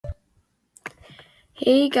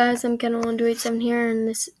Hey guys, I'm Kendall1287 here,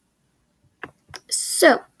 and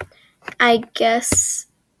So, I guess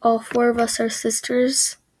all four of us are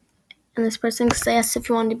sisters, and this person asked if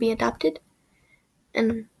you wanted to be adopted,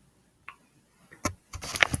 and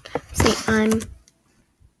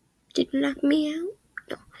did you knock me out?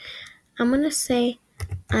 No. I'm gonna say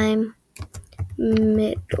I'm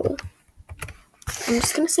middle. I'm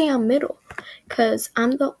just gonna say I'm middle, because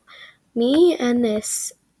me and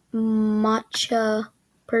this matcha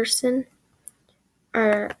person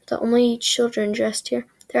are the only children dressed here.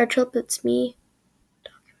 There are triplets, me.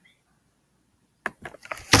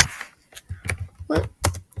 What?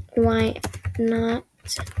 Why not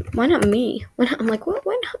me? I'm like, what?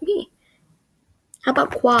 Why not me? How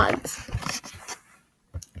about quads?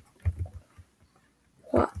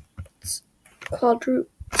 Quadruples.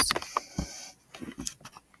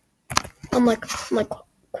 I'm like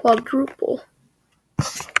quadruple.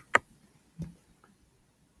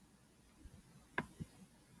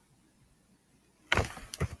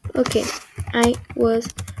 Okay, I was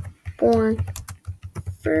born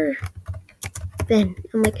first. Then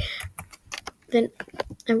I was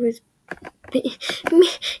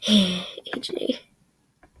AJ.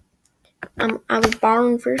 I was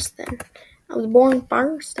born first. Then I was born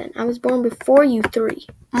first. Then I was born before you three.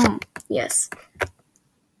 Yes.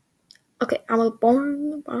 Okay, I was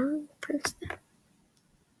born first.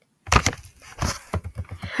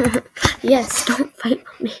 Then. Yes, don't fight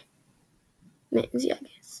with me. Man's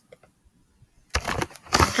youngest.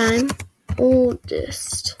 I'm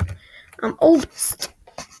oldest.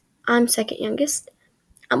 I'm second youngest.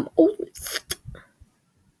 I'm oldest.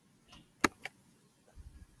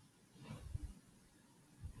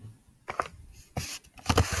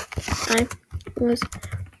 I was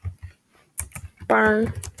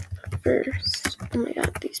born first. Oh my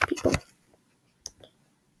god, these people.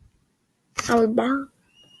 I was born.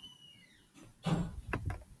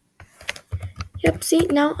 Yep, see,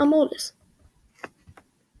 now I'm oldest.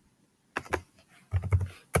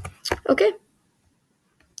 Okay.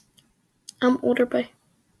 I'm older by.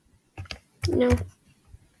 No.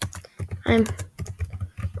 I'm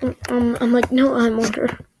like, no, I'm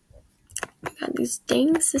older. I got these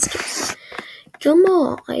dang sisters. Come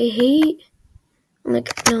on, I'm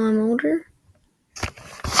like, no, I'm older.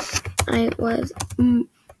 I was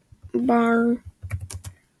born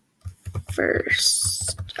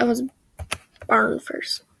first. I was born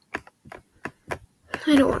first.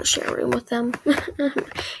 I don't want to share a room with them. Can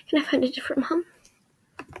I find a different mom?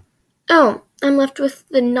 Oh, I'm left with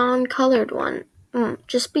the non-colored one.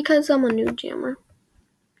 Just because I'm a new jammer.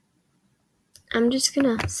 I'm just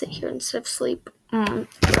gonna sit here instead of sleep.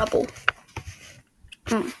 Trouble.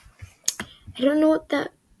 I don't know what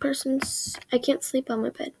that person's. I can't sleep on my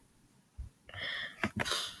bed.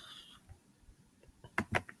 Oh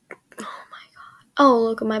my god. Oh,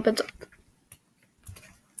 look at my bed.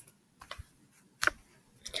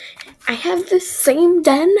 I have the same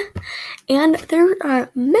den, and there are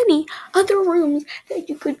many other rooms that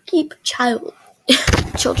you could keep children.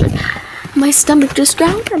 My stomach just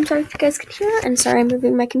growled. I'm sorry if you guys can hear it. I'm sorry I'm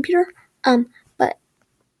moving my computer. But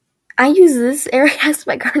I use this area as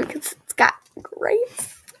my garden because it's got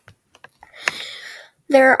grapes.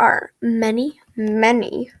 There are many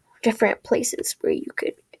different places where you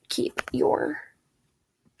could keep your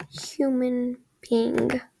human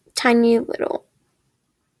being, tiny little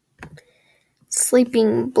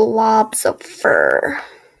sleeping blobs of fur.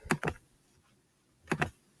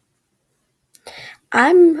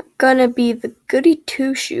 I'm gonna be the goody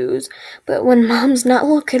two-shoes, but when mom's not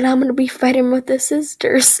looking, I'm gonna be fighting with the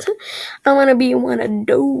sisters. I'm gonna be one of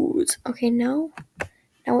those. Okay, now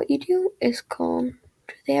what you do is calm.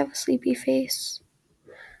 Do they have a sleepy face?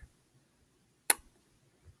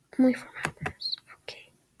 Only for members.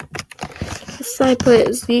 Okay. So I put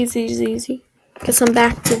it easy. Guess I'm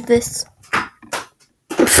back to this.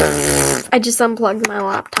 I just unplugged my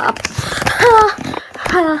laptop.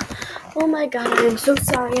 Oh my god, I'm so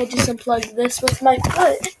sorry. I just unplugged this with my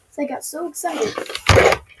foot. I got so excited.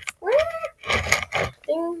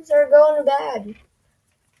 Things are going bad.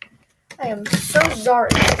 I am so sorry.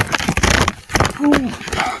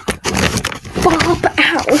 Bob,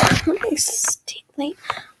 ow. I stay late.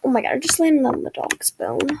 Oh my god, I just landed on the dog's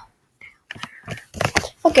bone.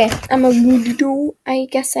 Okay, I'm a good dog. I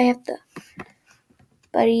guess I have to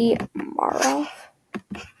buddy Mara.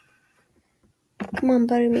 Come on,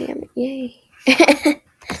 buddy me. Yay.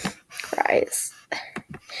 Cries.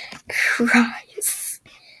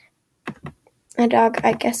 My dog,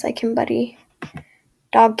 I guess I can buddy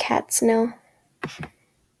dog cats. No.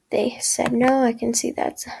 They said no. I can see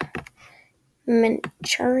that's mint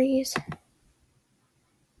cherries.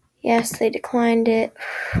 Yes, they declined it.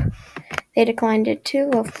 They declined it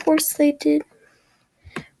too. Of course they did.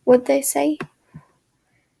 What'd they say?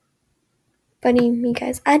 Buddy, me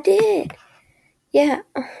guys. I did. Yeah.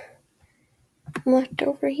 I'm left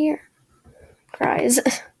over here. Cries.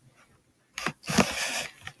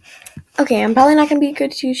 Okay, I'm probably not gonna be a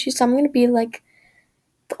good sushi, so I'm gonna be like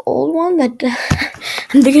the old one that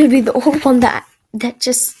I'm gonna be the old one that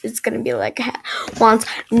just is gonna be like wants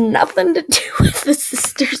nothing to do with the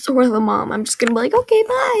sisters or the mom. I'm just gonna be like, okay,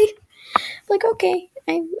 bye. Like, okay,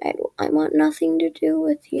 I want nothing to do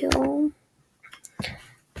with you.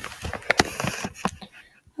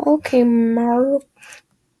 Okay, Marv.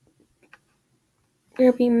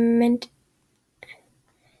 You're being meant.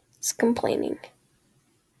 It's complaining.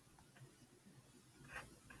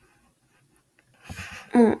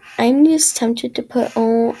 I'm just tempted to put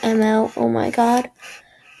OML, oh my god,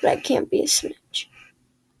 but I can't be a snitch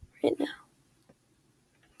right now.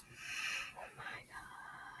 Oh my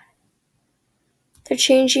god. They're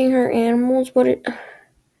changing her animals,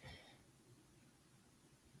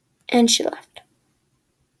 and she left.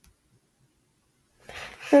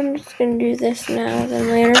 I'm just gonna do this now, then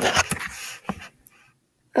later.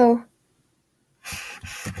 Oh.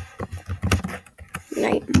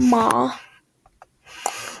 Night, Ma.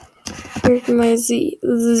 Where's my Z?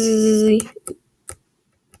 Oh,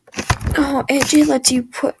 AJ lets you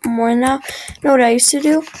put more now. Know what I used to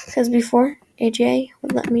do? Because before, AJ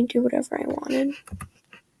would let me do whatever I wanted.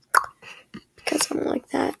 Because I'm like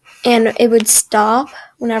that. And it would stop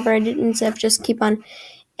whenever I didn't, instead of just keep on.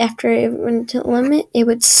 After it went to limit, it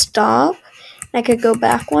would stop. I could go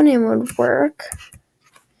back one and it would work.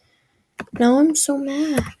 Now I'm so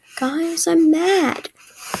mad. Guys, I'm mad.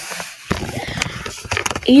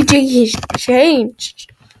 AJ has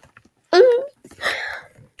changed.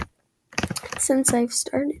 Since I've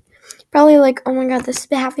started. Probably like, oh my god, this has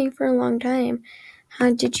been happening for a long time.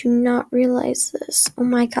 How did you not realize this? Oh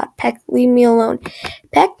my god, Peck, leave me alone.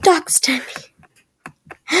 Peck talks to me.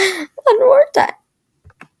 One more time.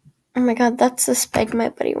 Oh my god, that's the spike my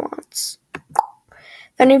buddy wants.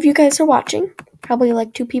 If any of you guys are watching, probably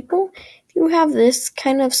like 2 people, if you have this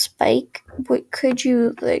kind of spike, could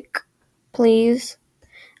you, like, please?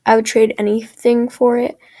 I would trade anything for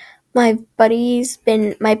it. My buddy has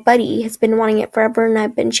been wanting it forever, and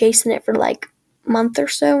I've been chasing it for like a month or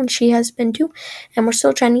so, and she has been too, and we're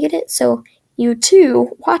still trying to get it. So you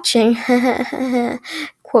two watching,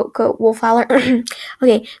 quote quote wolf howler.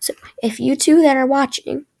 Okay, so if you two that are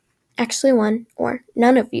watching, actually one or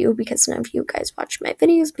none of you, because none of you guys watch my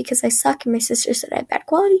videos because I suck and my sister said I have bad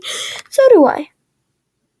quality, so do I.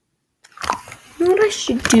 You know what I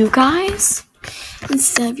should do, guys?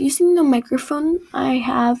 Instead of using the microphone I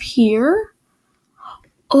have here,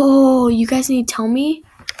 oh, you guys need to tell me?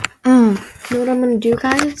 You know what I'm going to do,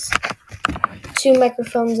 guys? 2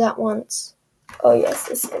 microphones at once. Oh, yes,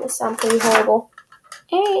 this is going to sound pretty horrible.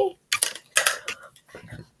 Hey.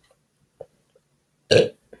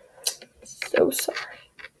 So sorry.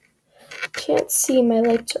 Can't see, my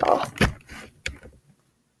lights are off.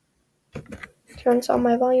 Turns on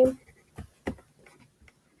my volume.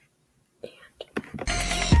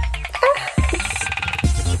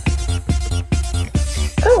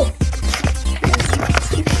 Oh.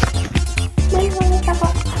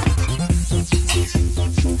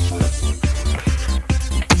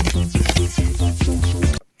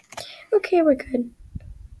 Okay, we're good.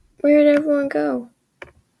 Where did everyone go?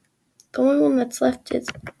 The only one that's left is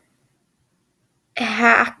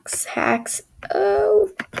hacks. Oh.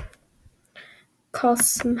 Call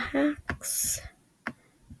some hacks.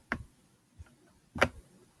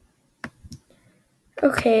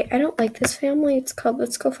 Okay, I don't like this family. It's called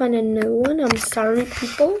Let's Go Find a New One. I'm sorry,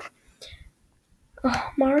 people.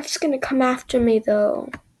 Oh, Marv's gonna come after me, though.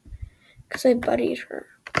 Because I buddied her.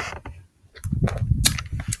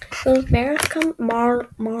 So if Meredith come,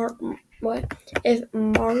 what? If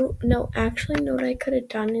no, actually, know what I could have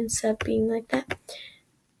done instead of being like that?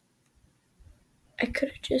 I could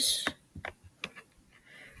have just,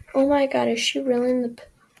 oh my god, is she really in the,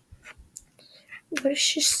 what is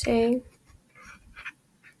she saying?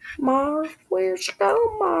 Marv, where'd you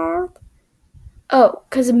go, Marv? Oh,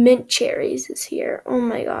 because Mint Cherries is here. Oh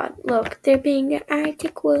my god, look, they're being an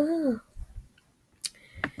Arctic Wolf.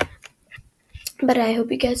 But I hope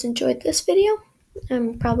you guys enjoyed this video.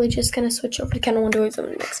 I'm probably just going to switch over to Kennel Wonderways in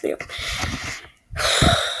the next video.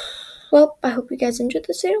 Well, I hope you guys enjoyed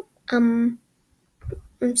this video. I'm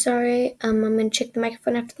sorry. I'm going to check the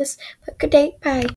microphone after this. But good day. Bye.